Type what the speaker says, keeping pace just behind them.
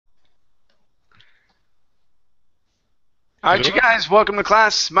All right, Hello. you guys, welcome to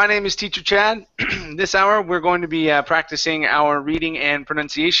class. My name is Teacher Chad. This hour, we're going to be practicing our reading and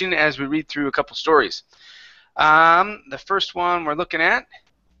pronunciation as we read through a couple stories. The first one we're looking at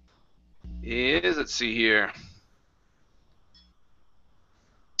is, let's see here,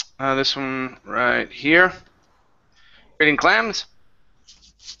 this one right here, Reading Clams.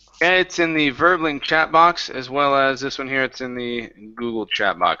 Okay, it's in the Verbling chat box, as well as this one here, it's in the Google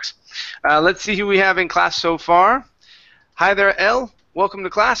chat box. Let's see who we have in class so far. Hi there, Elle. Welcome to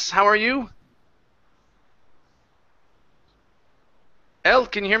class. How are you? Elle,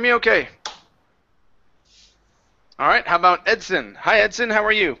 can you hear me okay? All right, how about Edson? Hi, Edson, how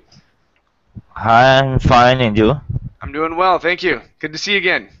are you? Hi, I'm fine, and you? I'm doing well, thank you. Good to see you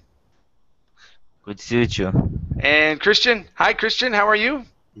again. Good to see you. And Christian? Hi, Christian, how are you?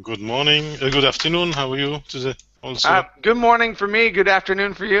 Good morning. Good afternoon. How are you today? Also. Good morning for me, good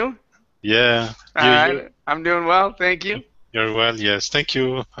afternoon for you. Yeah. All right, I'm doing well, thank you. You're well. Yes. Thank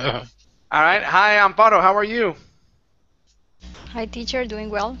you. All right, hi, Amparo, how are you? Hi, teacher. Doing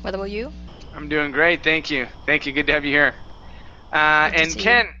well. What about you? I'm doing great, thank you. Thank you, good to have you here. Good to And see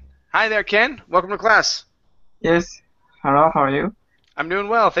Ken? you. Hi there, Ken. Welcome to class. Yes. Hello, how are you? I'm doing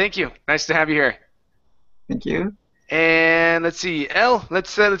well, thank you. Nice to have you here. Thank you. And let's see, Elle,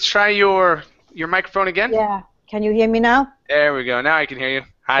 let's try your microphone again. Yeah. Can you hear me now? There we go. Now I can hear you.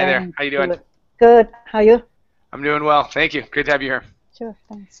 Hi there. How you doing? Good. Good. How are you? I'm doing well. Thank you. Great to have you here. Sure.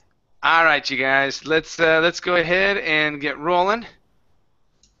 Thanks. All right, you guys. Let's go ahead and get rolling.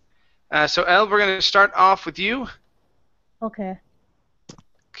 So Elle, we're going to start off with you. Okay.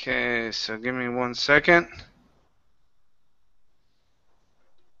 Okay. So give me 1 second.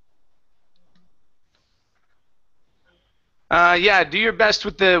 Yeah, do your best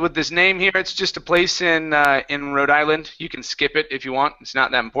with this name here. It's just a place in Rhode Island. You can skip it if you want. It's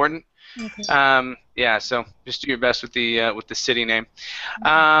not that important. Okay. Yeah, so just do your best with the city name.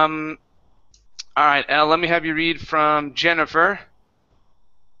 All right, Elle, let me have you read from Jennifer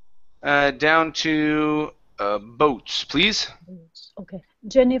down to boats, please. Okay.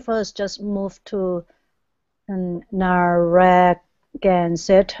 Jennifer's just moved to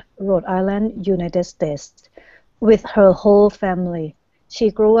Narragansett, Rhode Island, United States, with her whole family.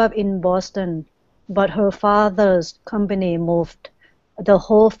 She grew up in Boston, but her father's company moved. The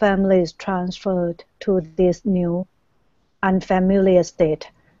whole family is transferred to this new, unfamiliar state.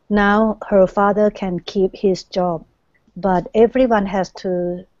 Now her father can keep his job, but everyone has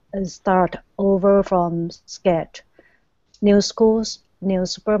to start over from scratch. New schools, new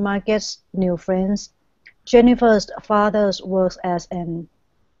supermarkets, new friends. Jennifer's father works as an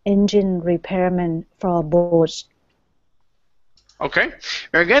engine repairman for boats. Okay,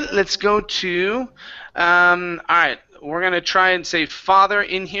 very good. Let's go to, all right, we're going to try and say father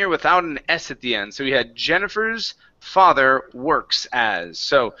in here without an S at the end. So we had Jennifer's father works as.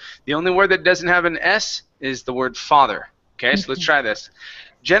 So the only word that doesn't have an S is the word father. Okay, so let's try this.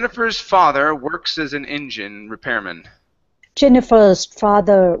 Jennifer's father works as an engine repairman. Jennifer's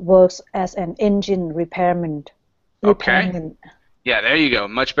father works as an engine repairman. Okay. Yeah, there you go.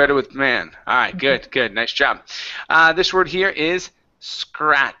 Much better with man. All right, good, good. Nice job. This word here is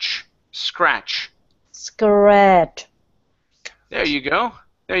scratch. Scratch. Scratch. There you go.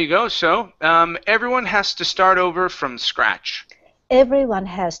 There you go. So everyone has to start over from scratch. Everyone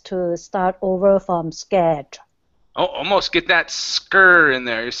has to start over from scratch. Oh, almost get that skr in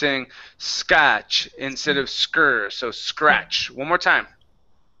there. You're saying scotch instead of skr. So scratch. One more time.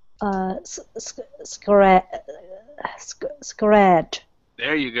 Scratch.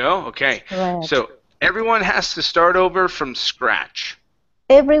 There you go. Okay. Scratch. So everyone has to start over from scratch.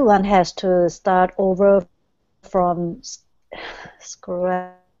 Everyone has to start over from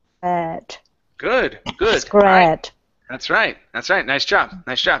scratch. Good. Good. Scratch. Right. That's right. That's right. Nice job.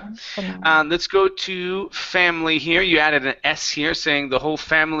 Nice job. Let's go to family here. You added an S here saying the whole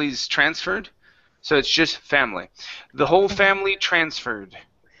family's transferred. So it's just family. The whole family transferred.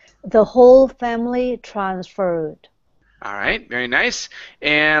 The whole family transferred. All right. Very nice.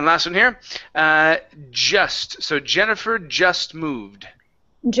 And last one here. Just. So Jennifer just moved.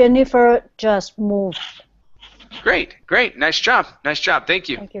 Jennifer just moved. Great. Great. Nice job. Nice job. Thank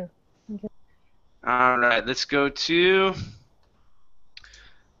you. Thank you. Thank you. All right. Let's go to,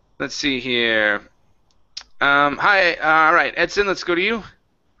 let's see here. Hi. All right. Edson, let's go to you.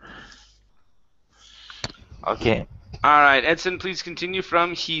 Okay. All right. Edson, please continue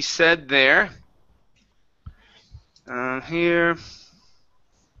from he said there. Here.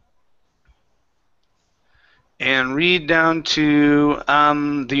 And read down to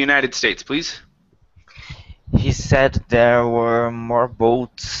the United States, please. He said there were more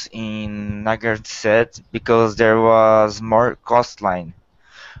boats in Nagarset because there was more coastline.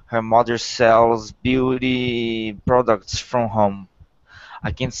 Her mother sells beauty products from home.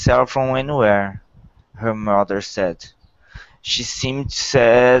 I can sell from anywhere, her mother said. She seemed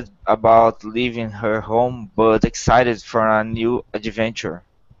sad about leaving her home but excited for a new adventure.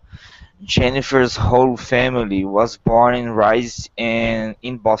 Jennifer's whole family was born and raised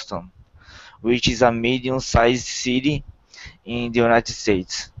in Boston, which is a medium-sized city in the United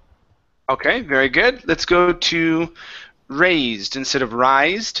States. Okay, very good. Let's go to raised instead of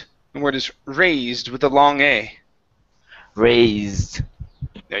rised. The word is raised with a long A. Raised.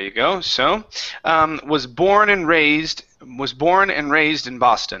 There you go. So, was born and raised in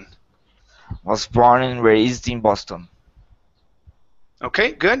Boston. Was born and raised in Boston.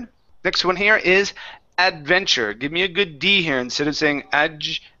 Okay, good. Next one here is adventure. Give me a good D here instead of saying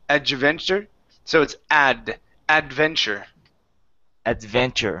adventure. So it's adventure.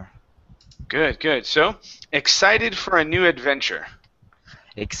 Adventure. Good, good. So, excited for a new adventure.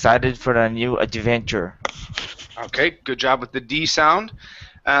 Excited for a new adventure. Okay, good job with the D sound.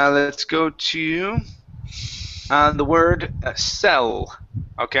 Let's go to the word sell.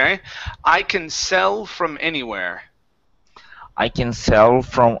 Okay, I can sell from anywhere. I can sell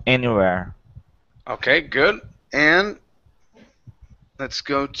from anywhere. Okay, good. And let's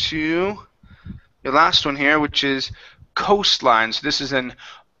go to your last one here, which is coastline. So this is an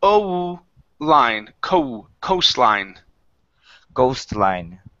O line, coastline.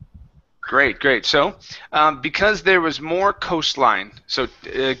 Coastline. Great, great. So because there was more coastline, so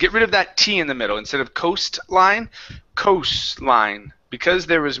get rid of that T in the middle. Instead of coastline, coastline. Because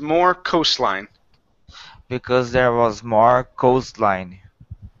there was more coastline. Because there was more coastline.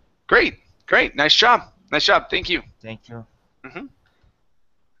 Great, great. Nice job. Nice job. Thank you. Thank you.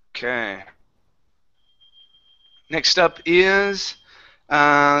 Okay. Next up is,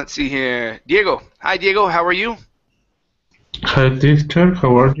 let's see here, Diego. Hi, Diego. How are you? Hi, teacher.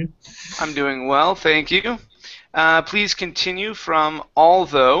 How are you? I'm doing well, thank you. Please continue from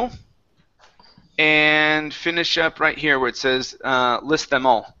although and finish up right here where it says list them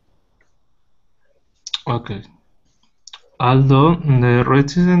all. Okay. Although the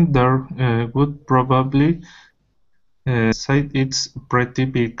residents there would probably say it's pretty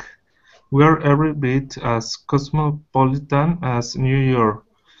big, we're every bit as cosmopolitan as New York.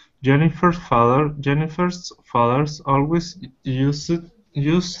 Jennifer's fathers always used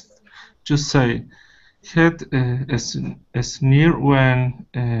to say, had a sneer when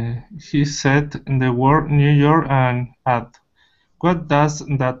he said the word New York and add, what does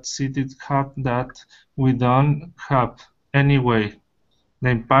that city have that we don't have anyway? The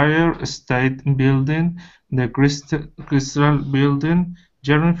Empire State Building, the Crystal Building.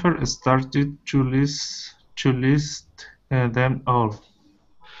 Jennifer started to list them all.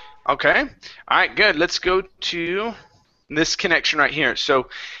 Okay. All right, good. Let's go to this connection right here. So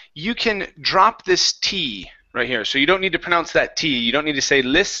you can drop this T right here. So you don't need to pronounce that T. You don't need to say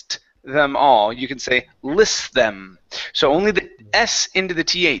list them all. You can say list them. So only the S into the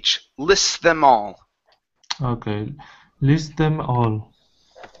TH. List them all. Okay. List them all.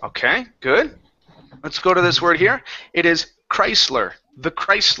 Okay, good. Let's go to this word here. It is Chrysler. The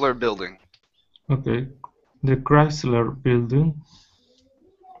Chrysler Building. Okay. The Chrysler Building.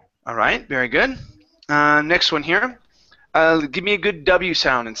 All right, very good. Next one here. Give me a good W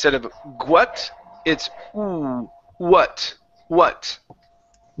sound. Instead of what, it's ooh. What? What?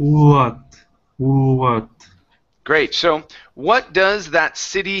 What? Great. So, what does that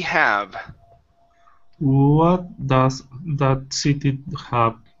city have? What does that city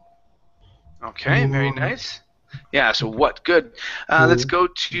have? Okay, very nice. Yeah, so what? Good. Let's go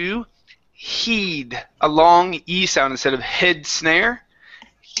to heed. A long E sound instead of head snare.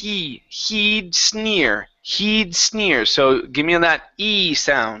 Heed sneer. Heed sneer. So give me that E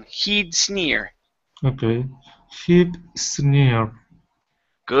sound. Heed sneer. Okay. Heed sneer.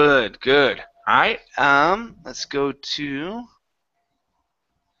 Good, good. All right. Let's go to.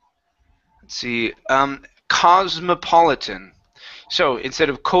 Let's see. Cosmopolitan. So instead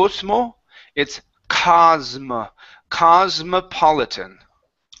of cosmo, it's cosmopolitan.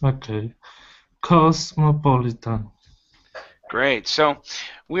 Okay. Cosmopolitan. Great. So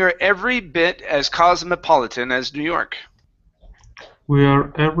we are every bit as cosmopolitan as New York. We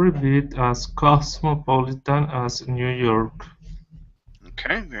are every bit as cosmopolitan as New York.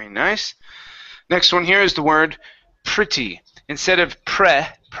 Okay, very nice. Next one here is the word pretty. Instead of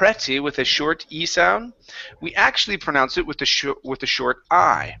pretty with a short E sound, we actually pronounce it with a short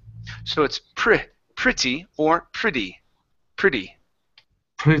I. So it's pretty or pretty. Pretty.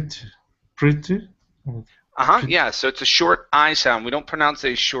 Pretty. Yeah, so it's a short I sound. We don't pronounce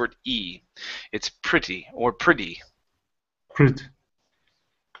a short E. It's pretty or pretty. Pretty.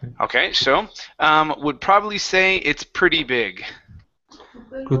 Okay, so would probably say it's pretty big.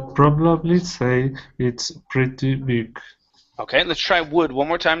 Could probably say it's pretty big. Okay, let's try would one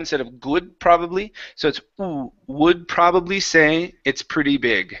more time instead of good probably. So it's ooh, would probably say it's pretty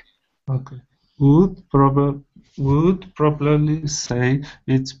big. Okay. Would probably say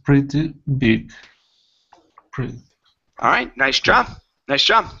it's pretty big. Pretty. All right, nice job. Nice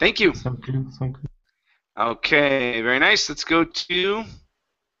job. Thank you. Thank you. Thank you. Okay, very nice. Let's go to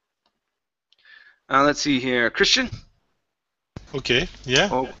let's see here, Christian. Okay, yeah.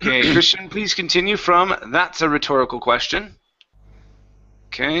 Okay, Christian, please continue from that's a rhetorical question.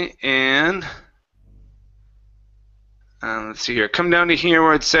 Okay, and let's see here. Come down to here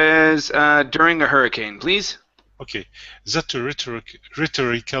where it says during a hurricane, please. Okay, that's a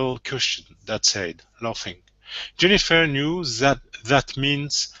rhetorical question, that said, laughing. Jennifer knew that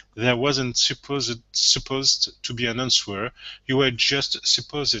means there wasn't supposed to be an answer. You were just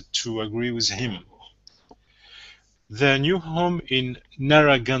supposed to agree with him. Their new home in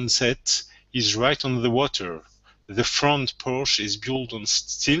Narragansett is right on the water. The front porch is built on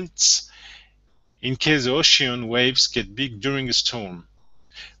stilts in case the ocean waves get big during a storm.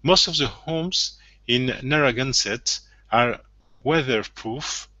 Most of the homes in Narragansett are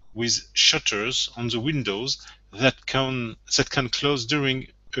weatherproof with shutters on the windows that can close during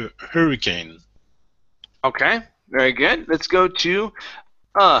a hurricane. Okay, very good. Let's go to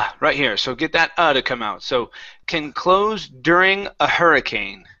right here. So get that to come out. So can close during a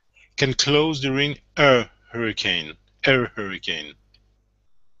hurricane. Can close during a hurricane. A hurricane.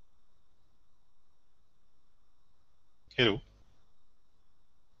 Hello.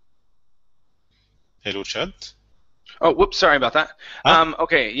 Hello, chat. Oh, whoops! Sorry about that. Ah.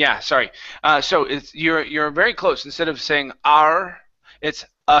 Okay, yeah, sorry. So it's you're very close. Instead of saying "our," it's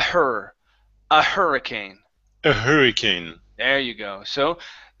a hurricane. A hurricane. There you go. So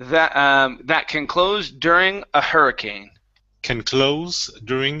that that can close during a hurricane. Can close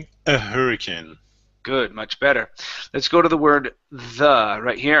during a hurricane. Good, much better. Let's go to the word the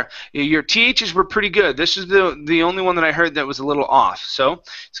right here. Your THs were pretty good. This is the only one that I heard that was a little off. So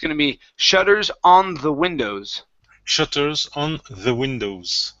it's going to be shutters on the windows. Shutters on the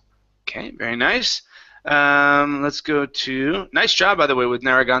windows. Okay, very nice. Let's go to nice job, by the way, with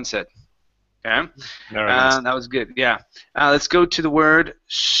Narragansett. Okay, that was good. Yeah. Let's go to the word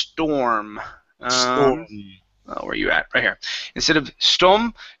storm. Storm. Oh, where are you at? Right here. Instead of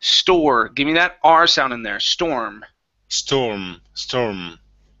storm, store. Give me that R sound in there. Storm. Storm. Storm.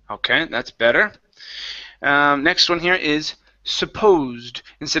 Okay, that's better. Next one here is supposed.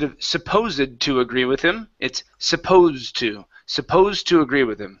 Instead of supposed to agree with him, it's supposed to. Supposed to agree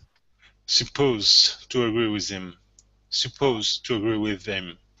with him. Suppose to agree with him. Suppose to agree with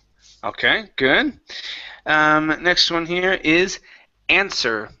them. Okay, good. Next one here is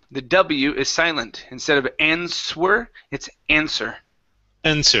answer. The W is silent. Instead of answer, it's answer.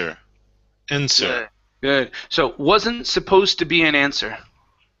 Answer. Answer. Good. So wasn't supposed to be an answer.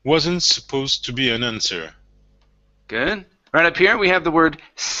 Wasn't supposed to be an answer. Good. Right up here we have the word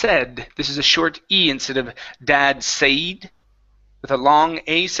said. This is a short E instead of dad said. With a long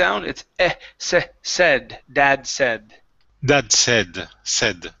A sound, it's said. Dad said. Dad said.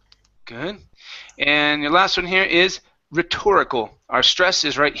 Said. Good. And your last one here is rhetorical. Our stress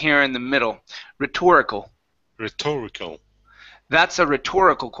is right here in the middle. Rhetorical. Rhetorical. That's a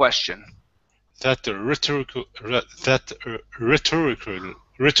rhetorical question. That a rhetorical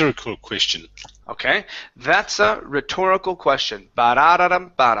question. Okay, that's a rhetorical question.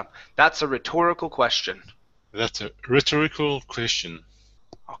 Ba-da-da-dum-ba-dum. That's a rhetorical question. That's a rhetorical question.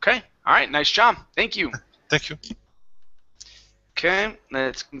 Okay, all right, nice job. Thank you. Thank you. Okay,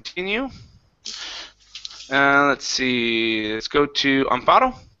 let's continue. Let's see. Let's go to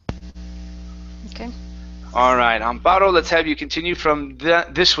Amparo. Okay. All right, Amparo, let's have you continue from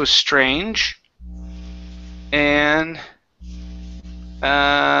this was strange. And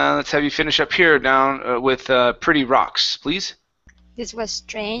let's have you finish up here down with pretty rocks, please. This was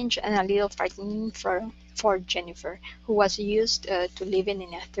strange and a little frightening for Jennifer, who was used to living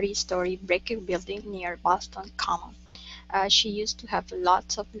in a 3-story brick building near Boston Common. She used to have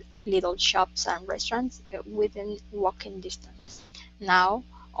lots of little shops and restaurants within walking distance. Now,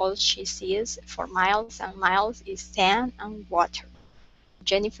 all she sees for miles and miles is sand and water.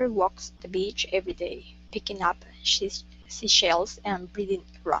 Jennifer walks the beach every day, picking up seashells and breeding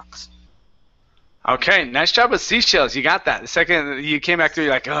rocks. Okay, nice job with seashells. You got that. The second you came back through,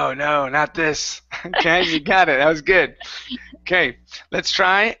 you're like, oh no, not this. Okay, you got it. That was good. Okay, let's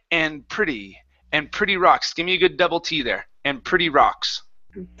try and pretty. And pretty rocks. Give me a good double T there. And pretty rocks.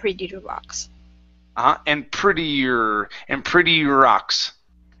 Pretty rocks. And prettier. And pretty rocks.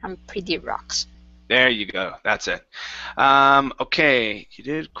 And pretty rocks. There you go. That's it. Okay, you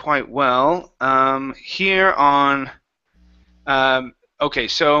did quite well. Here on. Okay,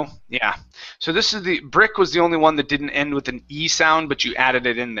 so yeah. So this is the brick was the only one that didn't end with an E sound, but you added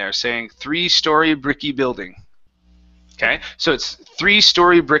it in there, saying 3-story bricky building. Okay, so it's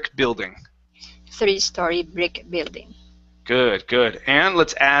 3-story brick building. 3-story brick building. Good, good. And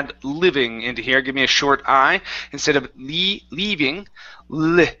let's add living into here. Give me a short I instead of leaving.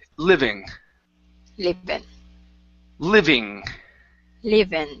 Living. Living. Living.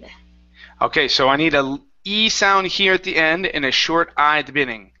 Living. Okay, so I need a E sound here at the end and a short I at the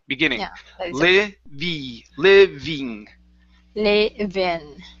beginning. Yeah, living.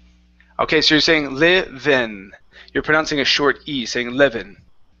 Living. Okay, so you're saying livin. You're pronouncing a short E, saying livin.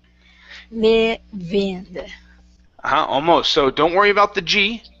 Living. Almost. So don't worry about the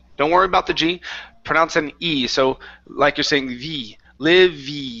G. Don't worry about the G. Pronounce an E. So like you're saying V.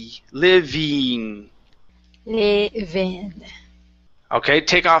 Living. Living. Okay,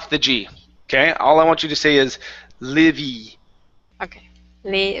 take off the G. Okay, all I want you to say is livy. Okay,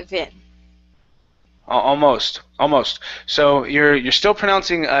 living. Almost. So you're still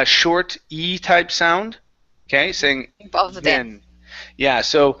pronouncing a short E type sound. Okay, saying both of them. Yeah.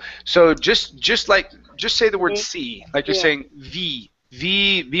 So just say the word C, like you're saying vi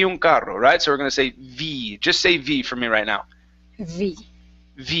un carro, right? So we're gonna say V. Just say V for me right now. V.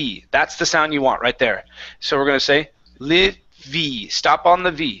 That's the sound you want right there. So we're gonna say live V. Stop on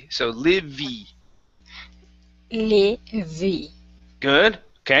the V. So live V. Good.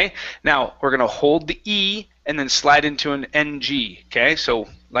 Okay. Now we're gonna hold the E and then slide into an NG. Okay. So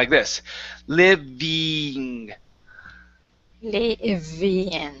like this. Living.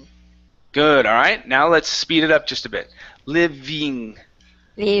 Good. All right. Now let's speed it up just a bit. Living.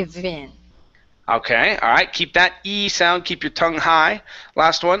 Okay. All right. Keep that E sound. Keep your tongue high.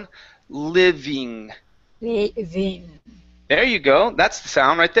 Last one. Living. There you go. That's the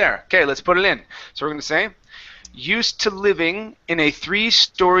sound right there. Okay, let's put it in. So we're going to say, used to living in a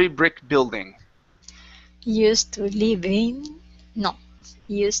 3-story brick building. Used to living in a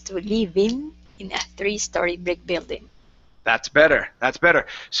 3-story brick building. That's better. That's better.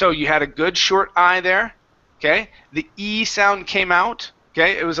 So you had a good short I there. Okay. The E sound came out.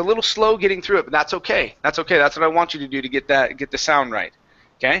 Okay. It was a little slow getting through it, but that's okay. That's okay. That's what I want you to do to get the sound right.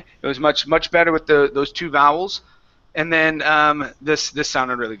 Okay. It was much better with those 2 vowels. And then this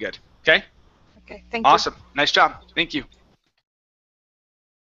sounded really good. Okay? Okay, thank you. Awesome. Nice job. Thank you.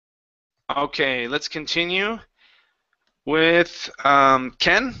 Okay, let's continue with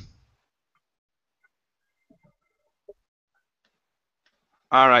Ken.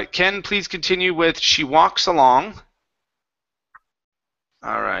 All right, Ken, please continue with she walks along.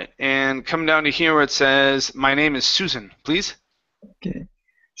 All right, and come down to here where it says, my name is Susan, please. Okay.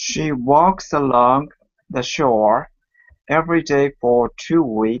 She walks along the shore every day for 2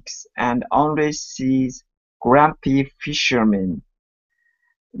 weeks and only sees grumpy fishermen.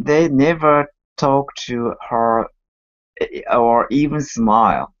 They never talk to her or even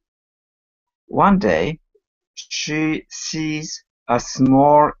smile. One day, she sees a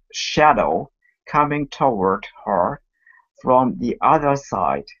small shadow coming toward her from the other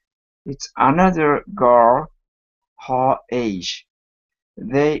side. It's another girl her age.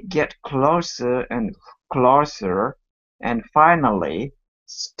 They get closer and closer and finally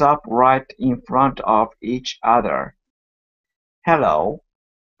stop right in front of each other. Hello,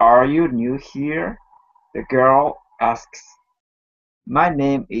 are you new here? The girl asks. My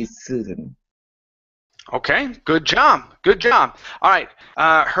name is Susan. Okay, good job. Good job. All right,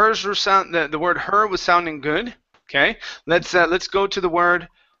 hers were the word her was sounding good. Okay, let's go to the word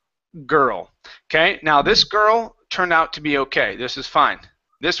girl. Okay, now this girl turned out to be okay. This is fine.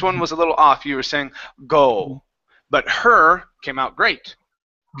 This one was a little off. You were saying go, but her came out great.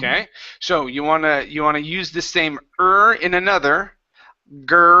 Okay, so you wanna use the same in another,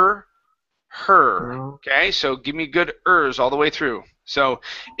 ger, her. Okay, so give me good ers all the way through. So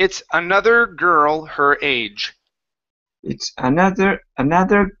it's another girl her age. It's another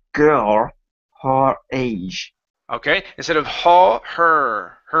girl her age. Okay, instead of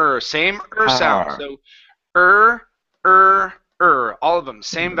her, same sound. So all of them,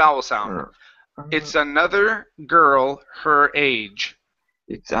 same vowel sound. It's another girl her age.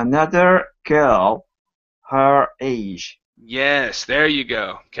 It's another girl her age. Yes, there you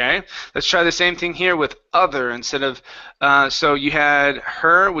go. Okay, let's try the same thing here with other instead of. So you had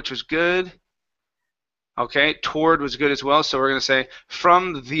her, which was good. Okay, toward was good as well. So we're going to say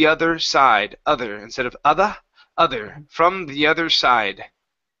from the other side, other, instead of other, from the other side.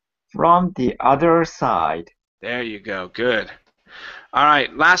 From the other side. There you go, good. All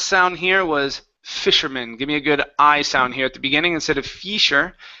right, last sound here was fisherman. Give me a good I sound here at the beginning instead of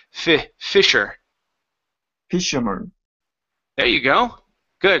fisher, fisher. Fisherman. There you go.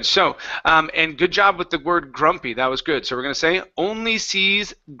 Good. So, and good job with the word grumpy. That was good. So we're going to say only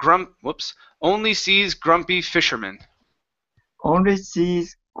sees grumpy fisherman. Only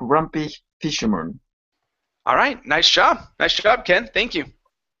sees grumpy fisherman. All right. Nice job. Nice job, Ken. Thank you.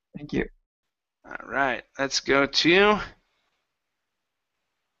 Thank you. All right. Let's go to.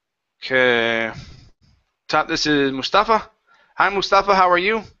 Okay. Top. This is Mustafa. Hi, Mustafa. How are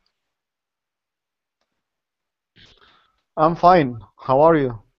you? I'm fine. How are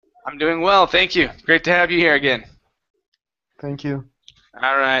you? I'm doing well. Thank you. Great to have you here again. Thank you.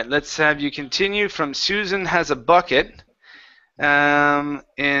 All right. Let's have you continue from Susan has a bucket. And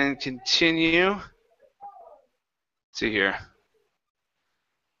continue. Let's see here.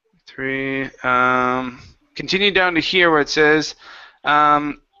 3. Continue down to here where it says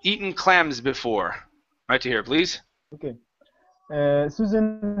eaten clams before. Right to here, please. Okay.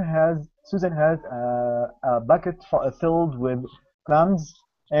 Susan has a bucket filled with clams,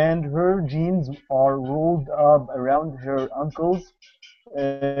 and her jeans are rolled up around her ankles.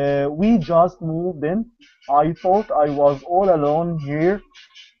 We just moved in. I thought I was all alone here.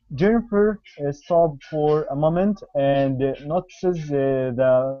 Jennifer stopped for a moment and notices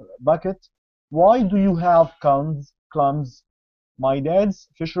the bucket. Why do you have clams? My dad's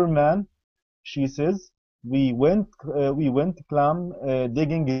fisherman, she says. We went clam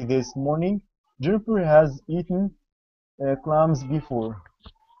digging this morning. Jennifer has eaten clams before.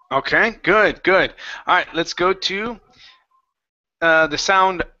 Okay, good, good. All right, let's go to the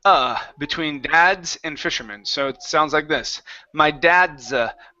sound between dads and fishermen. So it sounds like this. My dad's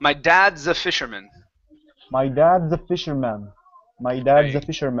a fisherman. My dad's a fisherman. My dad's a Okay,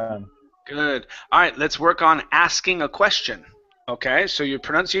 fisherman. good. All right, let's work on asking a question. Okay, so your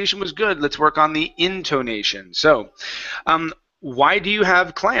pronunciation was good. Let's work on the intonation. So, why do you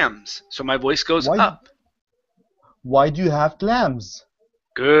have clams? So my voice goes Why up. why do you have clams?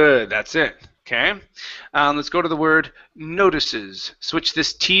 Good, that's it. Okay, let's go to the word notices. Switch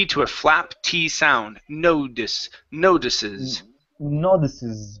this T to a flap T sound. Notices. Notices.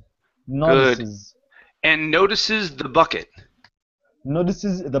 Good. Notices. And notices the bucket.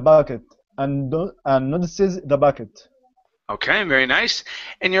 Notices the bucket. And notices the bucket. Okay, very nice.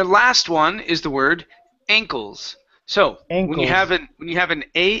 And your last one is the word ankles. So when you have Ankles. an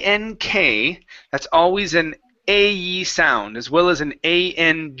ANK, that's always an AE sound as well as an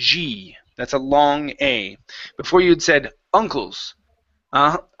ANG. That's a long A. Before you'd said uncles.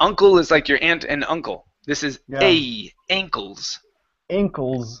 Uncle is like your aunt and uncle. This is Yeah. A, ankles.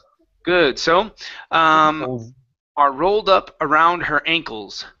 Ankles. Good. So Ankles. are rolled up around her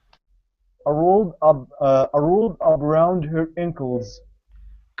ankles. Rolled up around her ankles.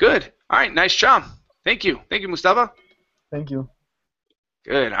 Good. All right, nice job. Thank you. Thank you, Mustafa. Thank you.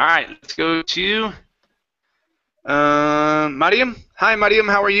 Good. All right, let's go to Mariam. Hi, Mariam.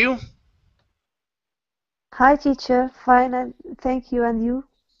 How are you? Hi, teacher. Fine, and thank you. And you?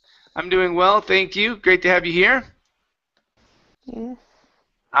 I'm doing well. Thank you. Great to have you here. Yes.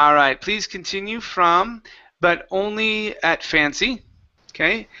 All right. Please continue from, but only at fancy.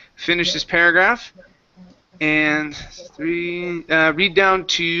 Okay. Finish this paragraph. And read down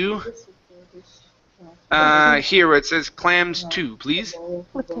to here where it says clams too, please.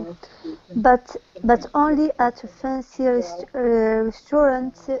 Okay. But only at a fancy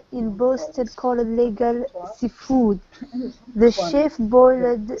restaurant in Boston called Legal Seafood. The chef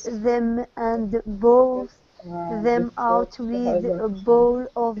boiled them and brought them out with a bowl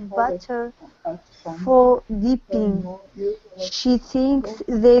of butter for dipping. She thinks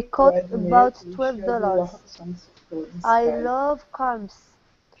they cost about $12. I love clams,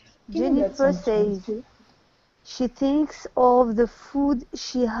 Jennifer says. She thinks of the food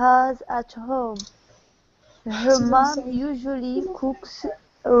she has at home. Her mom usually cooks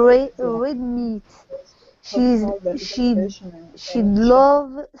red meat. She'd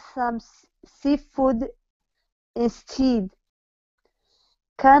love some seafood instead.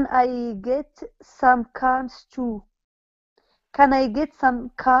 Can I get some clams too? Can I get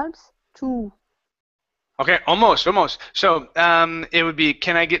some clams too? Okay, almost. So it would be,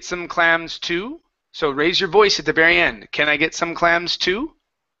 can I get some clams too? So raise your voice at the very end. Can I get some clams too?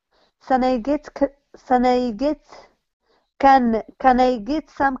 Can I get some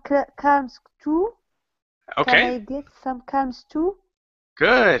clams too? Okay. Can I get some clams too?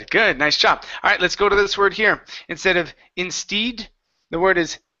 Good, good. Nice job. All right, let's go to this word here. Instead of instead, the word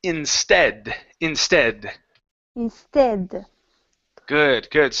is instead. Instead. Instead. Good,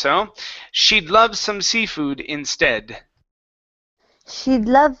 good. So, she'd love some seafood instead. She'd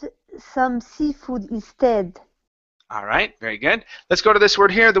love some seafood instead. All right, very good. Let's go to this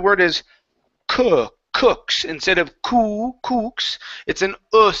word here. The word is cooks. Instead of cooks, it's an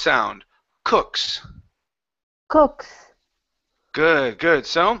sound. Cooks. Cooks. Good, good.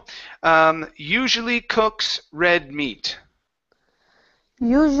 So, usually cooks red meat.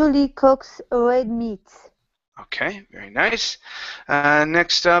 Usually cooks red meat. Okay, very nice.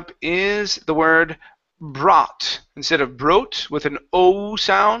 Next up is the word brought. Instead of brote with an O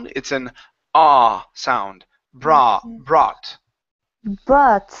sound, it's an ah sound. Brought.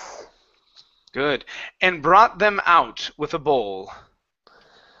 But. Good. And brought them out with a bowl.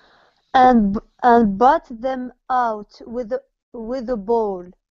 And brought them out with a bowl.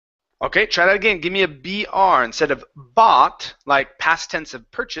 Okay, try that again. Give me a BR. Instead of bought, like past tense of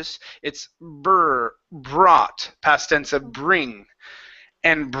purchase, it's brought, past tense of bring.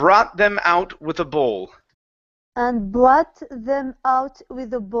 And brought them out with a bowl. And brought them out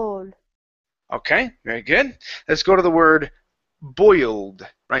with a bowl. Okay, very good. Let's go to the word boiled.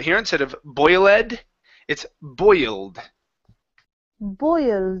 Right here, instead of boiled, it's boiled.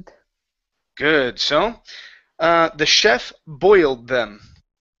 Boiled. Good. So, the chef boiled them.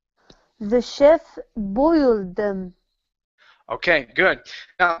 The chef boiled them. Okay, good.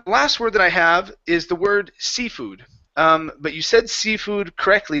 Now, the last word that I have is the word seafood. But you said seafood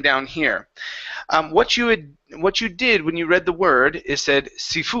correctly down here. What you did when you read the word is said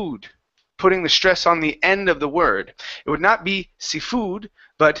seafood, putting the stress on the end of the word. It would not be seafood,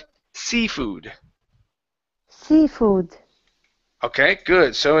 but seafood. Seafood. Okay,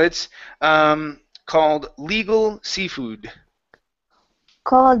 good. So it's called legal seafood.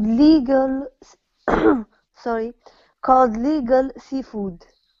 Called legal. Called legal seafood.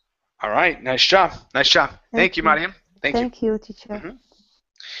 All right, nice job. Nice job. Thank you, Mariam. Thank you, teacher. Mm-hmm.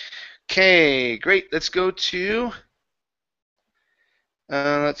 Okay, great. Let's go to,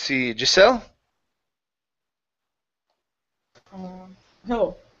 let's see, Giselle.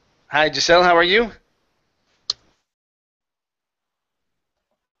 Hello. Hi, Giselle. How are you?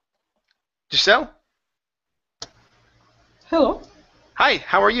 Giselle? Hello. Hi,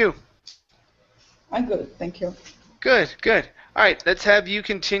 how are you? I'm good, thank you. Good, good. All right, let's have you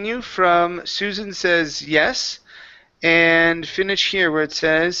continue from Susan says yes and finish here where it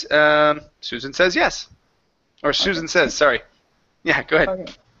says Susan says yes. Or Susan says, sorry. Yeah, go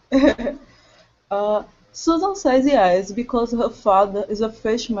ahead. Okay. Susan says yes because her father is a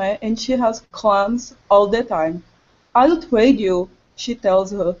fisherman and she has clams all the time. I'll trade you, she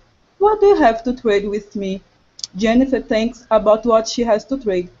tells her. What do you have to trade with me? Jennifer thinks about what she has to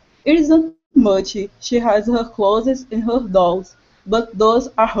trade. It isn't much. She has her clothes and her dolls, but those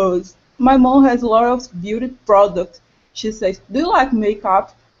are hers. My mom has a lot of beauty products. She says, do you like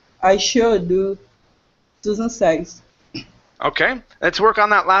makeup? I sure do, Susan says. Okay, let's work on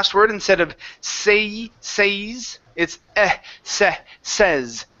that last word. Instead of says, it's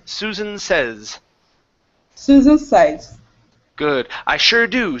says. Susan says. Susan says. Good. I sure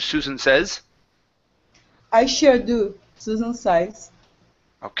do, Susan says. I sure do, Susan says.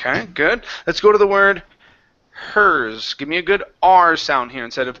 Okay, good. Let's go to the word hers. Give me a good R sound here.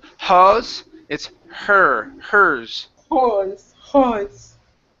 Instead of hers, it's her, hers. Hers.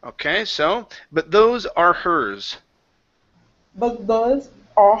 Okay, so, but those are hers. But those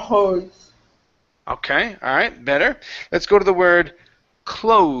are hers. Okay, all right, better. Let's go to the word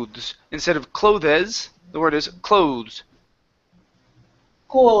clothes. Instead of clothes, the word is clothes.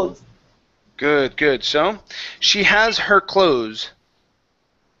 Clothes. Good, good. So, she has her clothes.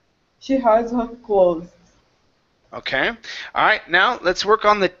 She has her clothes. Okay. All right, now let's work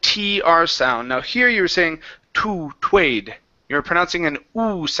on the TR sound. Now here you were saying trade. You're pronouncing an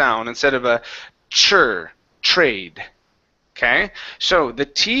oo sound instead of a trade. Okay? So the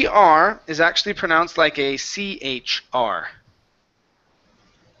TR is actually pronounced like a CHR.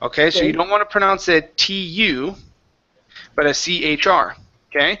 Okay, so you don't want to pronounce it TU, but a CHR.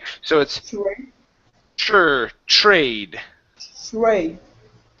 Okay? So it's trade. Trade.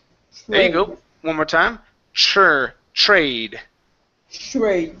 There you go. One more time. Trade. Trade.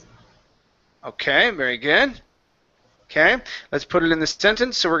 Okay, very good. Okay, let's put it in the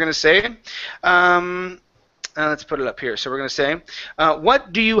sentence. So we're going to say, let's put it up here. So we're going to say,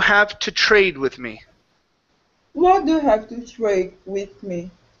 what do you have to trade with me? What do you have to trade with me?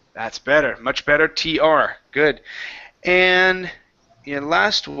 That's better. Much better. TR. Good. And your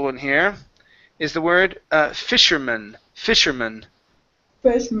last one here is the word fisherman. Fisherman.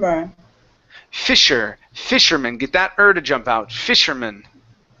 Fishman. Fisher, fisherman. Get that to jump out. Fisherman.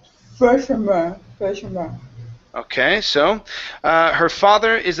 Fisherman. Fisherman. Okay, so her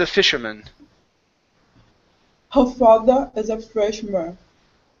father is a fisherman. Her father is a fisherman.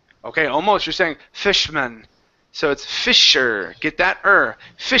 Okay, almost. You're saying fishman. So it's fisher. Get that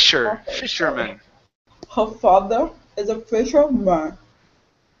Fisher, Okay, sorry. fisherman. Her father is a fisherman.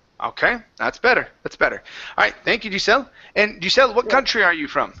 Okay, that's better. That's better. All right, thank you, Giselle. And Giselle, what Yeah. country are you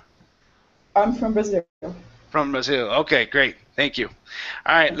from? I'm from Brazil. From Brazil. Okay, great. Thank you.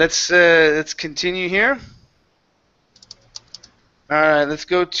 All right, let's continue here. All right, let's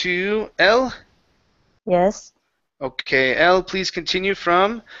go to L. Yes. Okay, L, please continue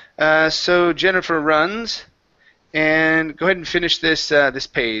from. So Jennifer runs, and go ahead and finish this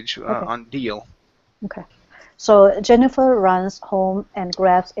page Okay. on deal. Okay. So Jennifer runs home and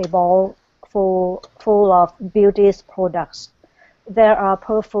grabs a bowl full of beauty products. There are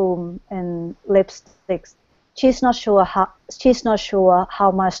perfume and lipsticks. She's not sure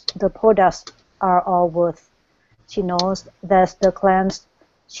how much the products are all worth. She knows that the clams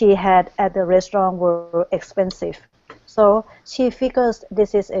she had at the restaurant were expensive. So she figures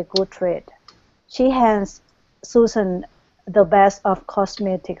this is a good trade. She hands Susan the bag of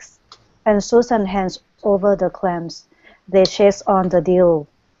cosmetics, and Susan hands over the clams. They shake on the deal.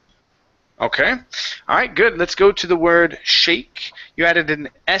 Okay. All right, good. Let's go to the word shake. You added an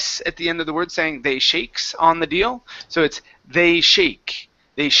S at the end of the word saying they shakes on the deal. So it's they shake.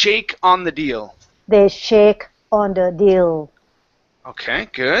 They shake on the deal. They shake on the deal. Okay,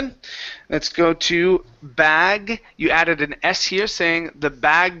 good. Let's go to bag. You added an S here saying the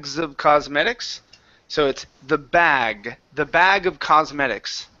bags of cosmetics. So it's the bag of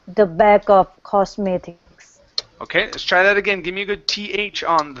cosmetics. The bag of cosmetics. Okay, let's try that again. Give me a good TH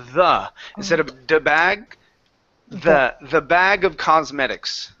on the instead of the bag. The bag of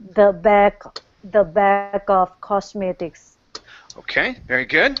cosmetics. The bag of cosmetics. Okay, very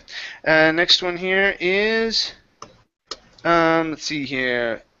good. Next one here is let's see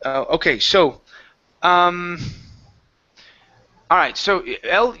here. Okay, so all right. So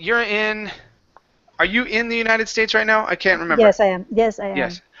L, Are you in the United States right now? I can't remember. Yes, I am. Yes, I am.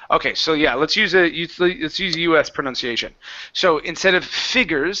 Yes. Okay, so yeah, let's use U.S. pronunciation. So instead of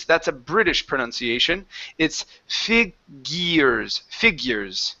figures, that's a British pronunciation. It's figures.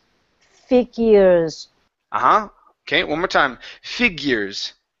 Figures. Figures. Okay, one more time.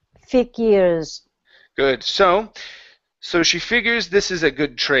 Figures. Figures. Good. So she figures this is a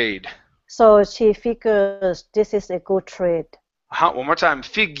good trade. So she figures this is a good trade. One more time.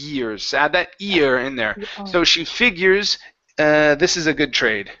 Figures. Add that ear in there. So she figures this is a good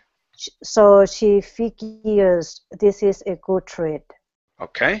trade. So she figures this is a good trade.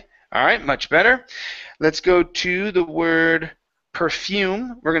 Okay. All right. Much better. Let's go to the word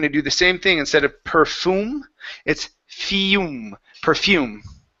perfume. We're going to do the same thing. Instead of perfume, it's fiume. Perfume.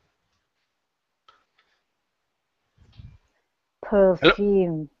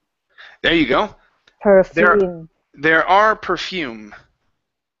 Perfume. There you go. Perfume. There are perfume.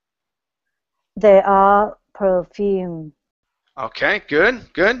 There are perfume. Okay,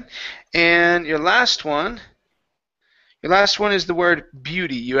 good, good. And your last one is the word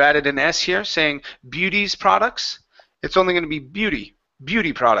beauty. You added an S here saying beauty's products. It's only going to be beauty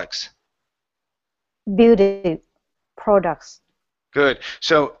products. Beauty products. Good.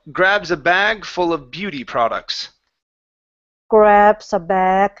 So grabs a bag full of beauty products. Grabs a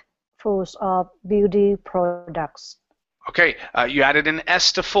bag full of beauty products. Okay, you added an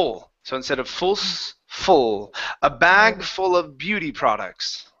S to full. So instead of full. A bag full of beauty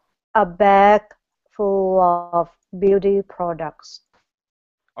products. A bag full of beauty products.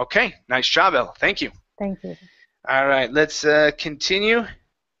 Okay, nice job, Elle. Thank you. Thank you. All right, let's continue.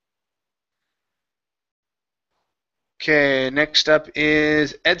 Okay, next up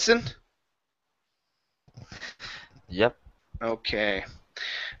is Edson. Yep. Okay.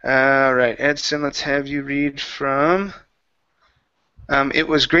 All right, Edson, let's have you read from it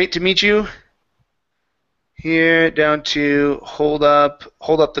was great to meet you. Here down to hold up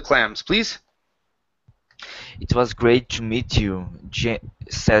the clams, please. It was great to meet you,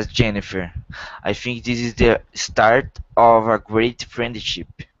 says Jennifer. I think this is the start of a great friendship.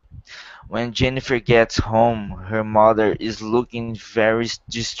 When Jennifer gets home, her mother is looking very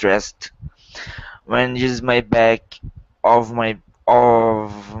distressed. When is my bag of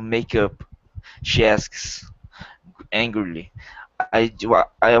makeup? She asks angrily.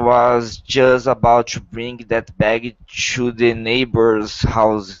 I was just about to bring that bag to the neighbor's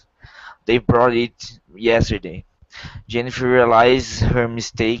house. They brought it yesterday. Jennifer realizes her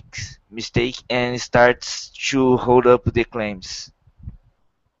mistake and starts to hold up the claims.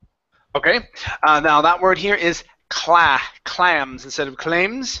 Okay. Now that word here is clams instead of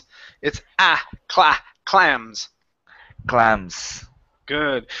claims. It's clams. Clams.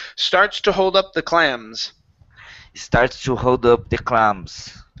 Good. Starts to hold up the clams. Starts to hold up the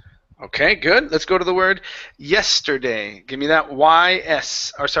clams. Okay, good. Let's go to the word yesterday. Give me that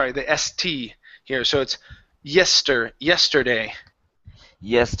YS, or sorry, the ST here. So it's yesterday.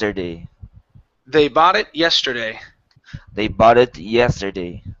 Yesterday. They bought it yesterday. They bought it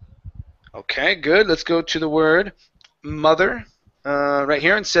yesterday. Okay, good. Let's go to the word mother. Right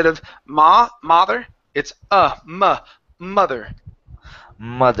here, instead of mother, it's mother.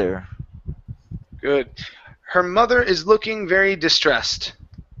 Mother. Good. Her mother is looking very distressed.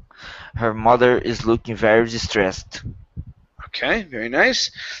 Her mother is looking very distressed. Okay, very nice.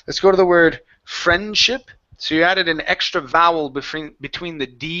 Let's go to the word friendship. So you added an extra vowel between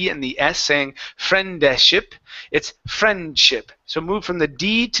the D and the S, saying friendship. It's friendship. So move from the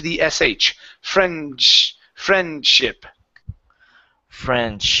D to the SH. Friendship.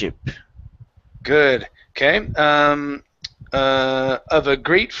 Friendship. Good. Okay. Of a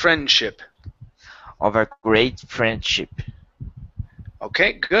great friendship. Of a great friendship.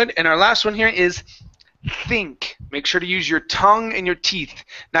 Okay, good. And our last one here is think. Make sure to use your tongue and your teeth,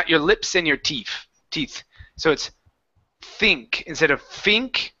 not your lips and your teeth. So it's think instead of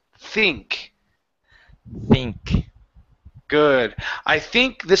think. Think. Good. I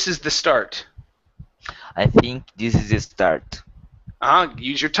think this is the start. I think this is the start.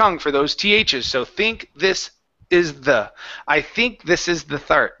 Use your tongue for those THs. So think this is the. I think this is the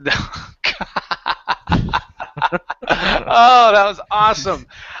start. Oh, that was awesome.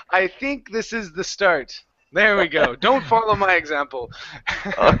 I think this is the start. There we go. Don't follow my example.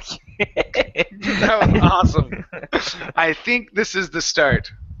 Okay. That was awesome. I think this is the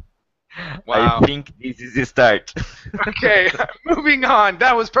start. Wow. I think this is the start. Okay, moving on.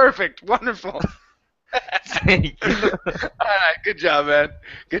 That was perfect. Wonderful. Thank you. All right, good job, man.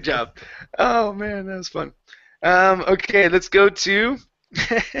 Good job. Oh man, that was fun. Okay, let's go to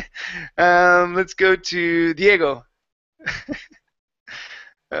Diego.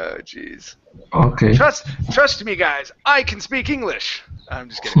 Oh, jeez. Okay. Trust me, guys. I can speak English. I'm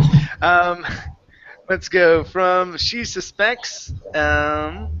just kidding. Let's go from she suspects.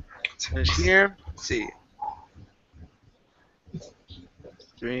 Here. Let's see.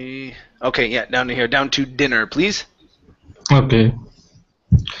 3. Okay, yeah, down to here. Down to dinner, please. Okay.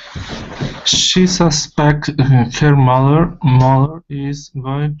 She suspects her mother is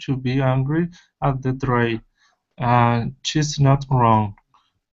going to be angry at the tray, and she's not wrong.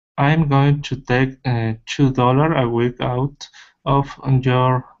 I'm going to take $2 a week out of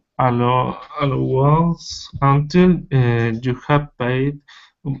your allowance until you have paid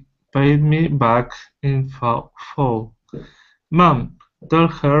me back in full. Mom, tell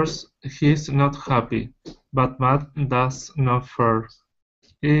her he's not happy, but that's not fair.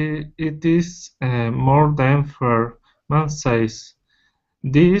 It is more than fair, Mom says.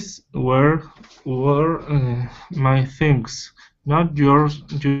 These were my things, not yours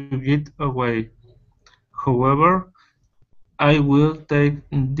to give away. However, I will take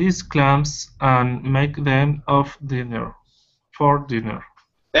these clams and make them for dinner.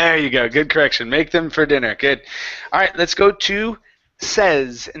 There you go. Good correction. Make them for dinner. Good. All right, let's go to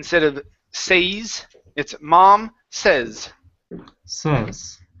says instead of says. It's mom says.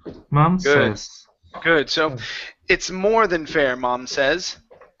 Says. Mom Good. says. Good. So it's more than fair, mom says.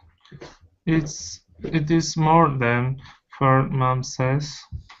 It is more than fair, Mom says.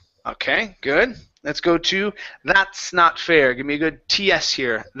 Okay, good. Let's go to that's not fair. Give me a good TS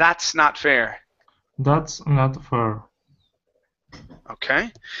here. That's not fair. That's not fair.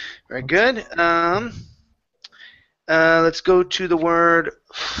 Okay, very good. Let's go to the word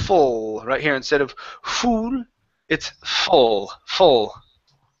full right here. Instead of fool, it's full. Full.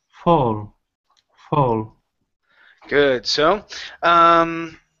 Good. So,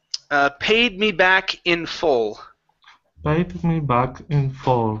 paid me back in full. Paid me back in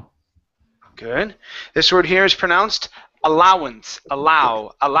full. Good. This word here is pronounced allowance.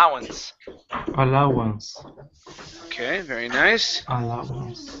 Allowance. Allowance. Okay, very nice.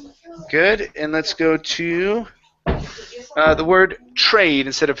 Allowance. Good. And let's go to the word trade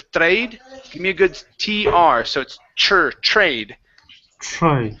instead of trade. Give me a good TR. So it's trade.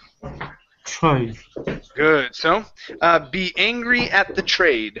 Trade. Good. So, be angry at the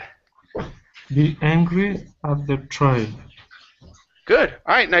trade. Be angry at the trade. Good.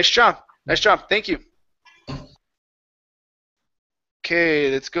 All right. Nice job. Thank you. Okay.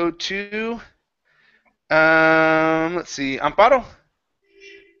 Let's go to. Let's see. Amparo.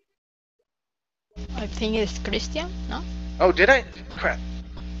 I think it's Christian, no? Oh, did I? Crap.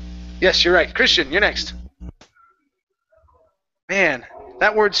 Yes, you're right. Christian, you're next. Man,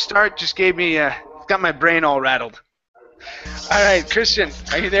 that word start just gave me, got my brain all rattled. All right, Christian,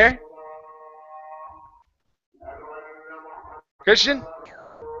 are you there? Christian?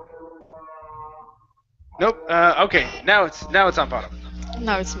 Nope. Okay, now it's on bottom.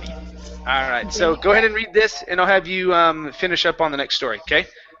 Now it's me. All right, so go ahead and read this, and I'll have you finish up on the next story, okay?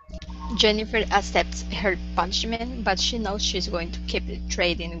 Jennifer accepts her punishment, but she knows she's going to keep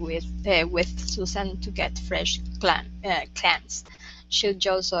trading with Susan to get fresh clams. She'll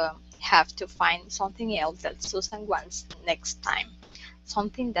just have to find something else that Susan wants next time,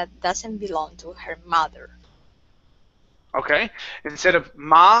 something that doesn't belong to her mother. Okay, instead of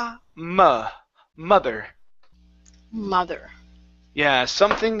mother. Mother. Yeah,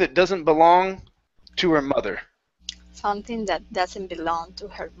 something that doesn't belong to her mother. Something that doesn't belong to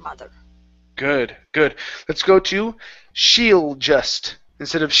her mother. Good, good. Let's go to she'll just.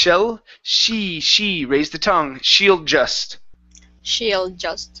 Instead of shall, she. Raise the tongue. She'll just. She'll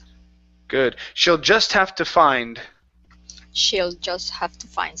just. Good. She'll just have to find. She'll just have to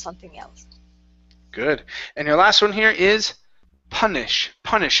find something else. Good. And your last one here is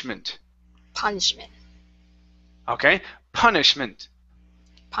punishment. Punishment. Okay, punishment.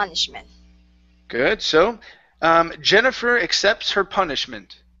 Punishment. Good. So, Jennifer accepts her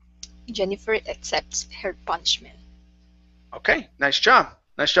punishment. Jennifer accepts her punishment. Okay, nice job.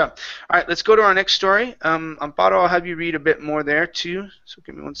 Nice job. All right, let's go to our next story. Amparo, I'll have you read a bit more there too. So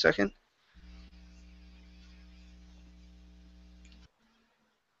give me 1 second.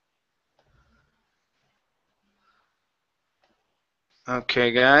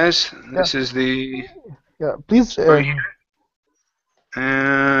 Okay, guys. This is the Please. story here.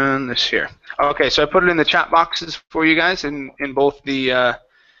 And this here. Okay, so I put it in the chat boxes for you guys in both the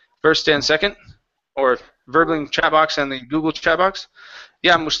first and second, or Verbling chat box and the Google chat box.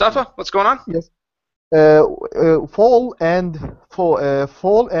 Yeah, Mustafa, what's going on? Yes. Fall and fall and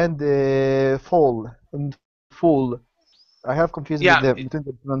fall. I have confused Yeah. between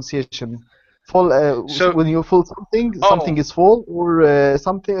the pronunciation. Fall. So- when you fall something, Oh. something is fall, or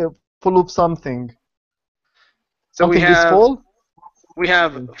something full of something. So Something is fall. we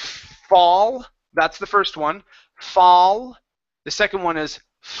have fall. That's the first one. Fall. The second one is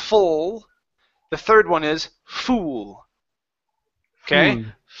full. The third one is fool. Okay.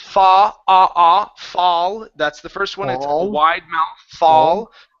 Fool. Fall. That's the first one. It's a Fall. wide mouth.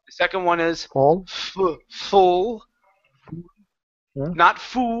 Fall. The second one is Fall. full. Yeah. Not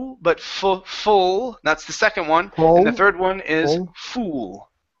fool, but full. That's the second one. Fall. And the third one is Fall.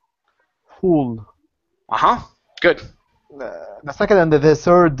 fool. Fool. Good. The second and the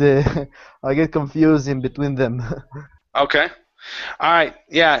third, I get confused in between them. Okay. All right.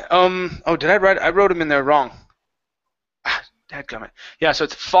 Yeah. Oh, did I write? I wrote them in there wrong. Dadgummit. Yeah. So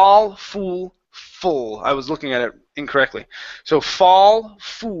it's fall, fool, full. I was looking at it incorrectly. So fall,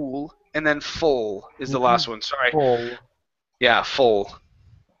 fool, and then full is the last one. Sorry. Fall. Yeah, full.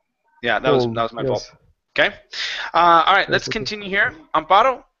 Yeah, that was my fault. Okay. All right. Let's continue here.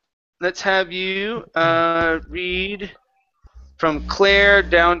 Amparo, let's have you read from Claire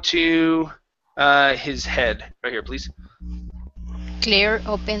down to his head. Right here, please. Claire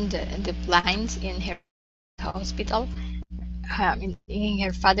opened the blinds in her hospital, in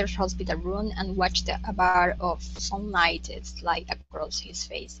her father's hospital room, and watched a bar of sunlight slide across his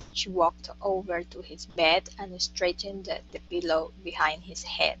face. She walked over to his bed and straightened the pillow behind his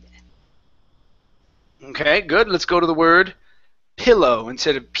head. Okay, good. Let's go to the word pillow.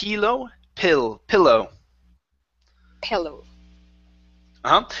 Instead of pillow, pillow. Pillow.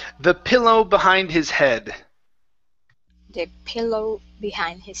 The pillow behind his head. The pillow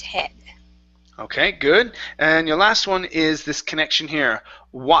behind his head. Okay, good. And your last one is this connection here.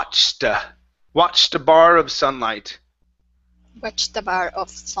 Watched a bar of sunlight. Watched a bar of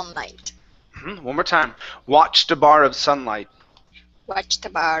sunlight. One more time. Watched a bar of sunlight. Watched a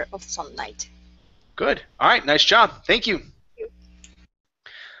bar of sunlight. Good. All right, nice job. Thank you.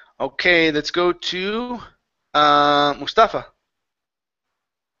 Okay, let's go to Mustafa.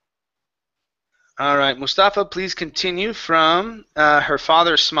 All right, Mustafa, please continue from her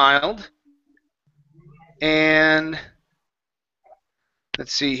father smiled. And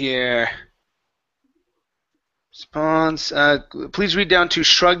let's see here. Response. Please read down to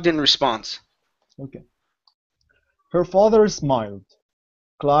shrugged in response. Okay. Her father smiled.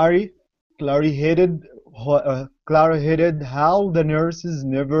 Clara hated how the nurses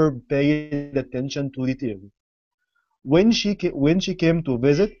never paid attention to detail. When she came to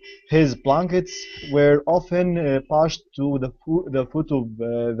visit, his blankets were often pushed to the foot of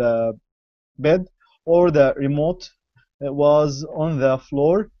the bed, or the remote was on the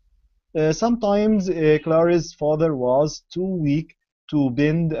floor. Sometimes Clara's father was too weak to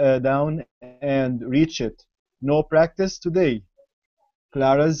bend down and reach it. No practice today.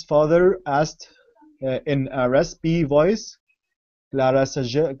 Clara's father asked in a raspy voice. Clara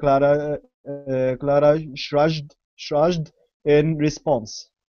shrugged in response.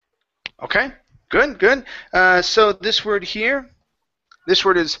 Okay, good, good. So this word here, this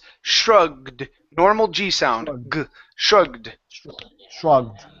word is shrugged. Normal G sound. Shrugged. G. Shrugged.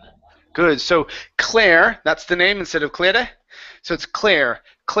 Shrugged. Good. So Claire, that's the name instead of Claire. So it's Claire.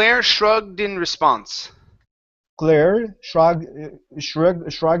 Claire shrugged in response. Claire shrugged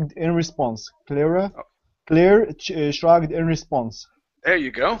in response. Claire shrugged in response. There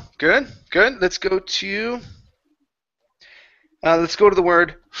you go. Good, good. Let's go to the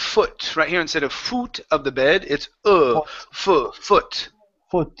word foot right here instead of foot of the bed. It's Foot. foot.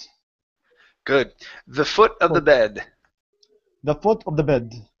 Foot. Good. The foot of the Foot. bed. The foot of the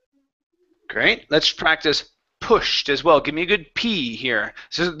bed. Great. Let's practice pushed as well. Give me a good P here.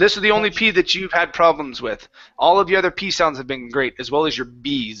 So this is the only P that you've had problems with. All of your other P sounds have been great, as well as your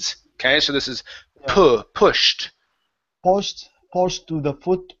B's. Okay, so this is pushed. Pushed to the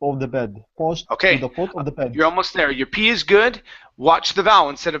foot of the bed. Pushed Okay. to the foot of the bed. You're almost there. Your P is good. Watch the vowel.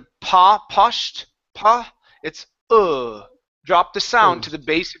 Instead of pushed, it's Drop the sound to the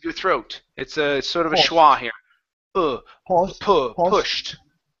base of your throat. It's sort of a schwa here. Pushed.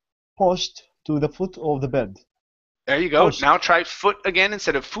 Pushed to the foot of the bed. There you go. Pushed. Now try foot again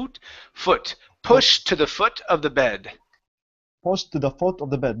instead of foot. Foot. Push to the foot of the bed. Pushed to the foot of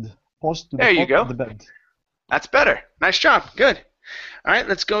the bed. Pushed to the There you foot go. of the bed. That's better. Nice job. Good. All right,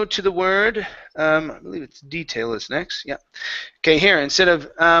 let's go to the word. I believe it's detail is next. Yeah. Okay, here instead of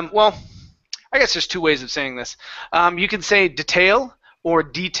well, I guess there's two ways of saying this. You can say detail or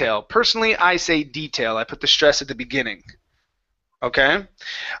detail. Personally, I say detail. I put the stress at the beginning. Okay.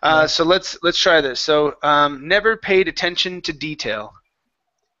 So let's try this. So never paid attention to detail.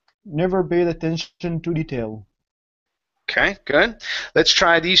 Never paid attention to detail. Okay, good. Let's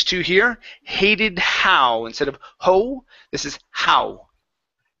try these two here. Hated how instead of ho. This is how.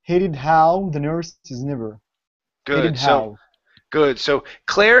 Hated how the nurses never. Good. Hated how. Good. So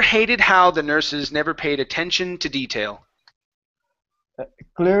Claire hated how the nurses never paid attention to detail.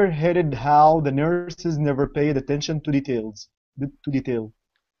 Claire hated how the nurses never paid attention to details. To detail.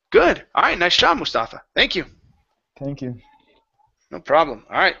 Good. All right. Nice job, Mustafa. Thank you. Thank you. No problem.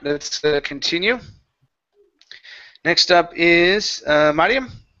 All right. Let's continue. Next up is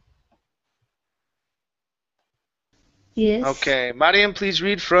Mariam. Yes. Okay. Mariam, please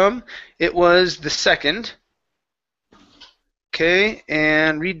read from it was the second. Okay.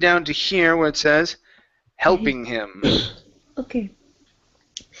 And read down to here where it says helping him. Okay.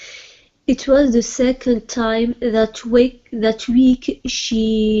 It was the second time that week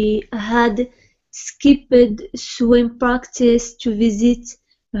she had skipped swim practice to visit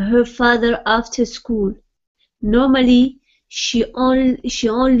her father after school. Normally, she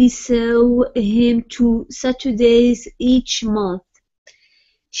only saw him 2 Saturdays each month.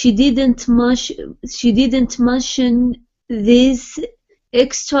 She didn't mention these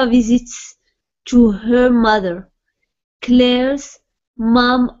extra visits to her mother. Claire's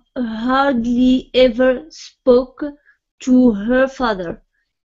mom hardly ever spoke to her father,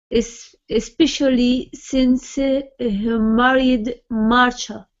 especially since he married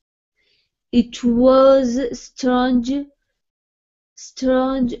Marcia. It was strange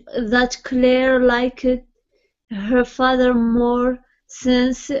that Claire liked her father more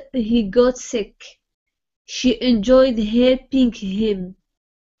since he got sick. She enjoyed helping him.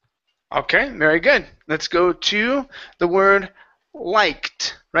 Okay, very good. Let's go to the word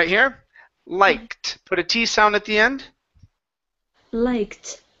liked right here. Liked. Put a T sound at the end.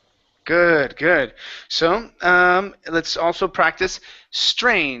 Liked. Good, good. So let's also practice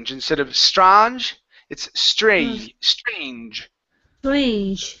strange instead of strange. It's strange. Strange.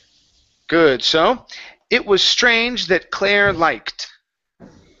 Good. So it was strange that Claire liked.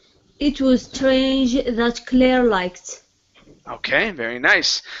 It was strange that Claire liked. Okay, very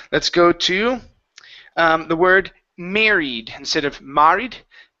nice. Let's go to the word married instead of married.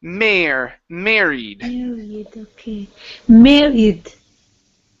 Married. Married, okay. Married.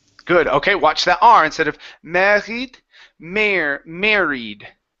 Good. Okay, watch that R instead of married. Married.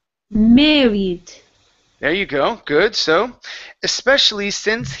 Married. There you go. Good. So, especially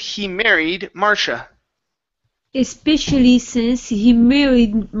since he married Marcia. Especially since he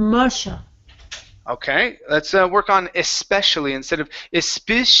married Marcia. Okay, let's work on especially instead of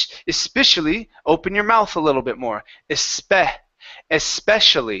especially. Open your mouth a little bit more.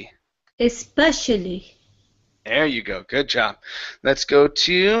 Especially. Especially. There you go. Good job. Let's go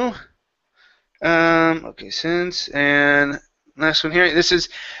to Okay, since, and last one here. This is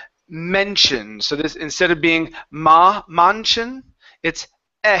mention. So this, instead of being mention, it's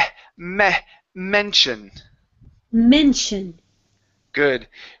me mention. Mention. Good.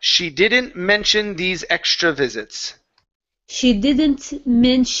 She didn't mention these extra visits. She didn't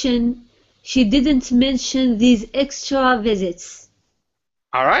mention these extra visits.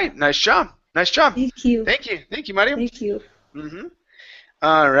 All right. Nice job. Nice job. Thank you. Thank you. Thank you, Mario. Thank you.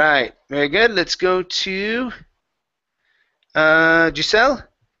 All right. Very good. Let's go to Giselle.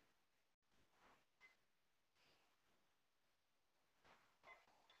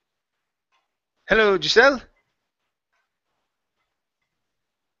 Hello, Giselle.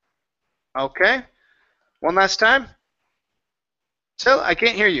 Okay. One last time. Giselle, I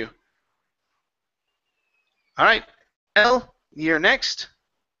can't hear you. All right. Elle, you're next.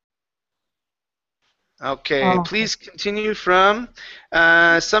 Okay. Oh, Please continue from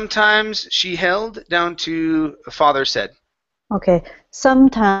sometimes she held down to father said. okay.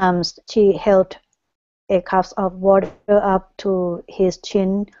 Sometimes she held a cup of water up to his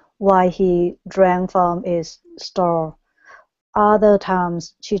chin while he drank from its straw. Other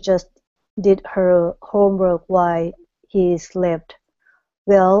times she just did her homework while he slept.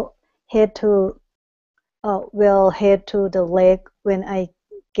 We'll head to the lake when I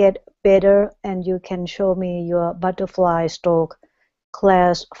get better and you can show me your butterfly stroke,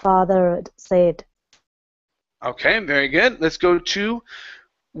 Claire's father said. Okay, very good. Let's go to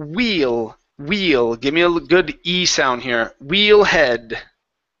wheel. Wheel. Give me a good E sound here. Wheel head.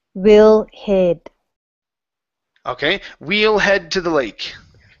 We'll head. Okay. Wheel head to the lake.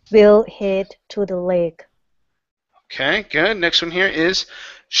 We'll head to the lake. Okay, good. Next one here is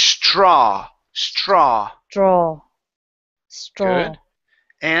straw. Straw. Straw. Straw. Good.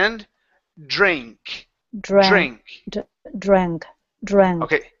 And drink. Drank. Drink. Drank. Drank.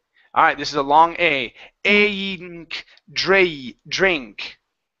 Okay. All right, this is a long A. Drink. Drink.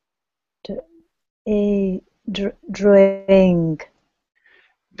 Drink.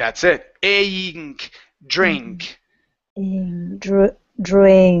 That's it. Drink. Drink.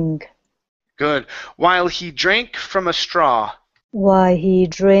 Good. While he drank from a straw. While he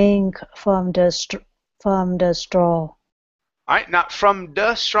drank from the straw. All right, not from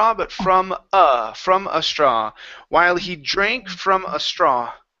the straw, but from a straw. While he drank from a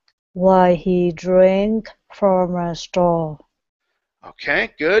straw. While he drank from a straw.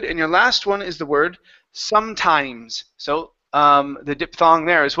 Okay, good. And your last one is the word sometimes. So the diphthong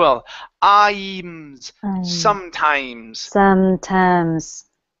there as well. Sometimes. Sometimes.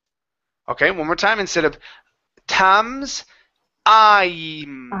 Okay, one more time. Instead of times,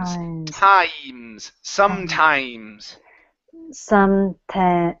 times.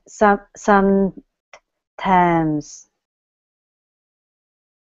 Sometimes. Sometimes.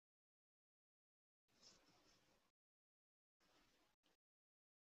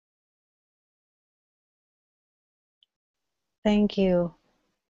 Thank you.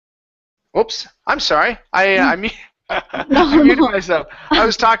 Oops, I'm sorry. I No, muted no. myself. I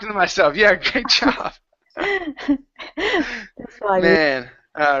was talking to myself. Yeah, great job. That's why Man.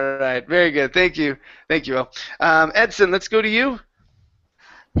 All right, very good. Thank you. Thank you, Will. Edson, let's go to you.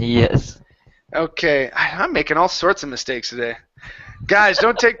 Yes. Okay, I'm making all sorts of mistakes today. Guys,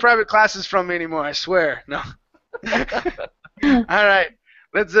 don't take private classes from me anymore. I swear. No. All right,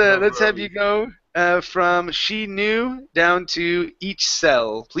 let's have you go from she knew down to each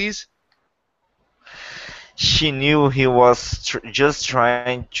cell, please. She knew he was just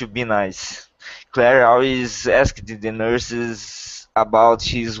trying to be nice. Claire always asked the nurses about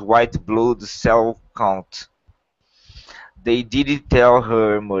his white blood cell count. They didn't tell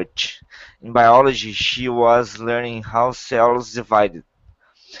her much. In biology, she was learning how cells divided.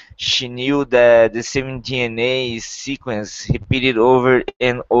 She knew that the same DNA sequence repeated over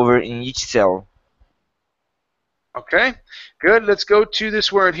and over in each cell. Okay, good. Let's go to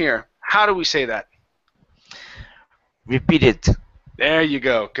this word here. How do we say that? Repeated. There you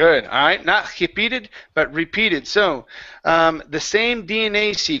go. Good. All right. Not repeated, but repeated. So the same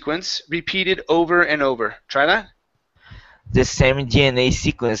DNA sequence repeated over and over. Try that. The same DNA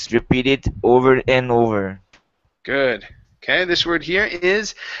sequence repeated over and over. Good. Okay. This word here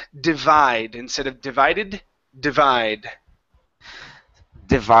is divide. Instead of divided, divide.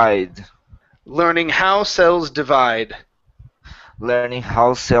 Divide. Learning how cells divide. Learning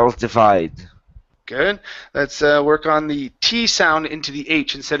how cells divide. Good. Let's work on the T sound into the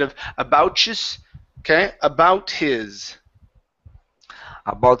H instead of aboutches. Okay. About his.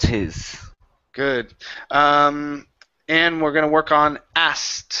 About his. Good. And we're going to work on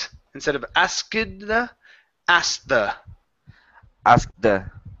asked instead of asked. Asked. Asked.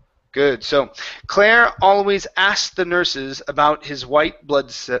 Good. So Claire always asked the nurses about his white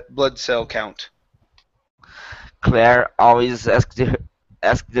blood cell count. Claire always asked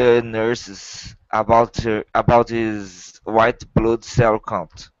the nurses about his white blood cell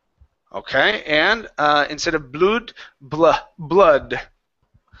count. Okay, and instead of blood. Blood.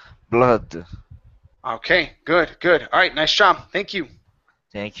 Okay, good, good. All right, nice job. Thank you.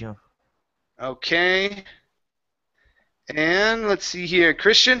 Thank you. Okay. And let's see here.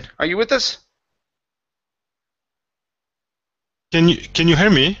 Christian, are you with us? Can you hear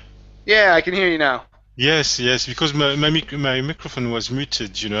me? Yeah, I can hear you now. Yes, because my microphone was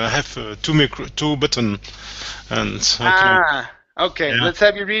muted. You know, I have two button, and okay. Yeah. Let's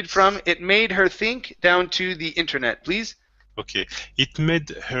have you read from "It made her think" down to the internet, please. Okay. It made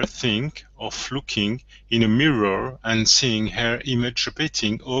her think of looking in a mirror and seeing her image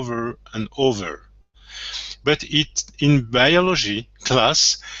repeating over and over. But in biology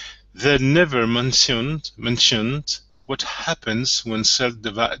class, they never mentioned what happens when cells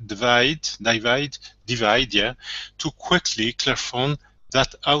divide, yeah, too quickly. Claire found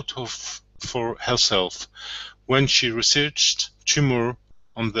that out for herself when she researched tumor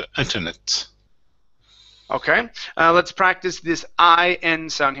on the internet. Okay. Let's practice this I-N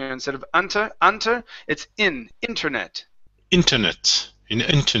sound here. Instead of unter, it's internet. Internet, in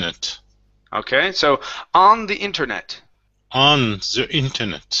internet. Okay, so on the internet. On the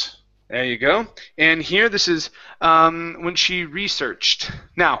internet. There you go. And here, this is when she researched.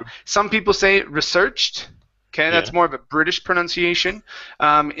 Now, some people say researched. Okay, that's more of a British pronunciation.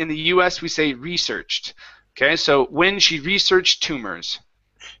 In the U.S., we say researched. Okay, so when she researched tumors.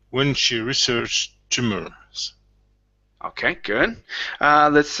 When she researched tumors. Okay, good.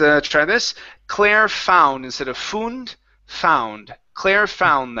 Let's try this. Claire found instead of found. Claire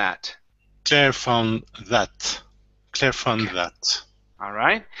found that. Claire found that. Claire found that. All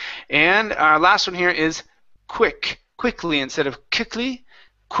right. And our last one here is quickly instead of quickly.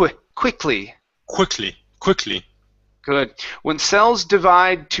 Quickly. Good. When cells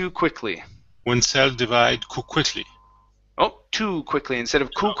divide too quickly. When cells divide too quickly. Oh, too quickly instead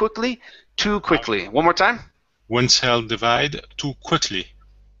of quickly. Too quickly. One more time. When cells divide too quickly.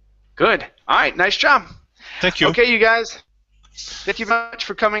 Good. All right. Nice job. Thank you. Okay, you guys. Thank you very much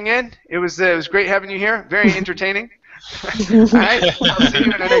for coming in. It was great having you here. Very entertaining. All right. I'll see you in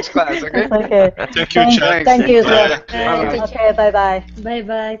the next class. Okay. Okay. Thank you, Chad. Thank you, Bye. sir. Okay. Bye-bye. Bye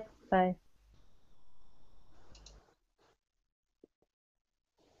bye. Bye.